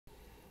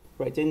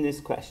Right, in this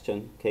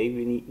question, okay,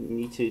 we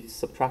need to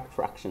subtract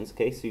fractions,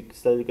 okay, so you're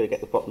still going to get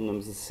the bottom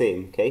numbers the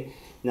same, okay.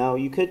 Now,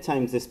 you could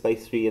times this by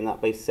 3 and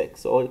that by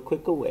 6, or a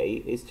quicker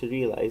way is to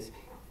realise,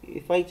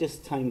 if I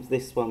just times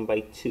this one by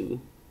 2,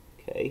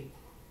 okay,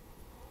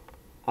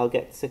 I'll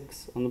get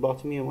 6 on the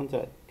bottom here, won't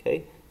I?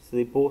 Okay, so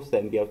they both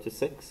then be out to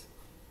 6.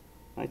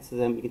 Right, so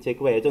then we can take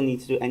away. I don't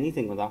need to do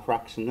anything with that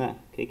fraction there.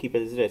 Okay, keep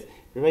it as it is.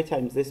 If I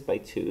times this by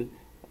 2,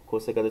 of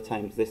course I got to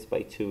times this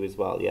by 2 as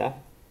well, yeah?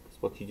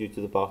 Because what you do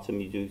to the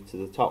bottom, you do to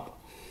the top.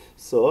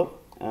 So,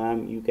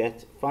 you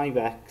get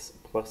 5x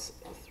plus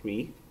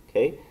 3,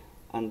 okay?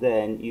 And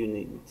then you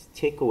need to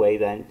take away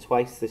then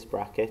twice this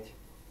bracket,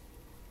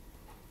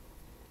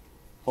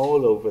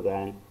 all over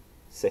then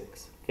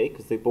 6, okay?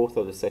 Because they both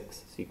are the 6,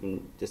 so you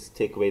can just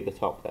take away the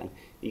top then,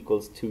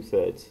 equals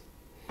 2/3.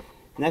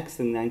 Next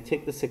thing then,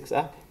 take the 6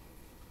 up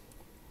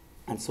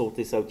and sort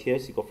this out here.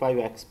 So you've got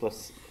 5x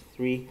plus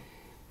 3,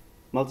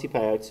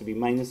 multiply out, so it'll be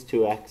minus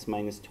 2x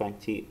minus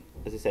 20.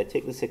 As I said,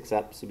 take the 6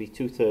 up, so it'll be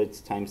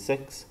 2/3 times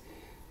 6.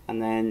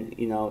 And then,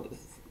 you know,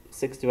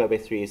 6 divided by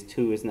 3 is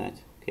 2, isn't it?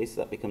 Okay,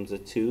 so that becomes a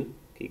 2.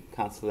 Okay, you can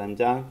cancel them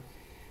down.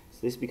 So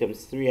this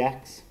becomes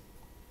 3x.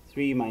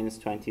 3 minus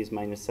 20 is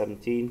minus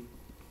 17,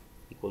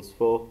 equals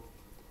 4.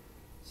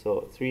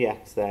 So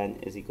 3x then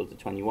is equal to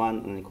 21,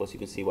 and then of course you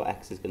can see what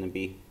x is going to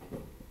be.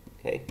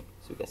 Okay,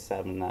 so we get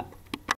 7 there.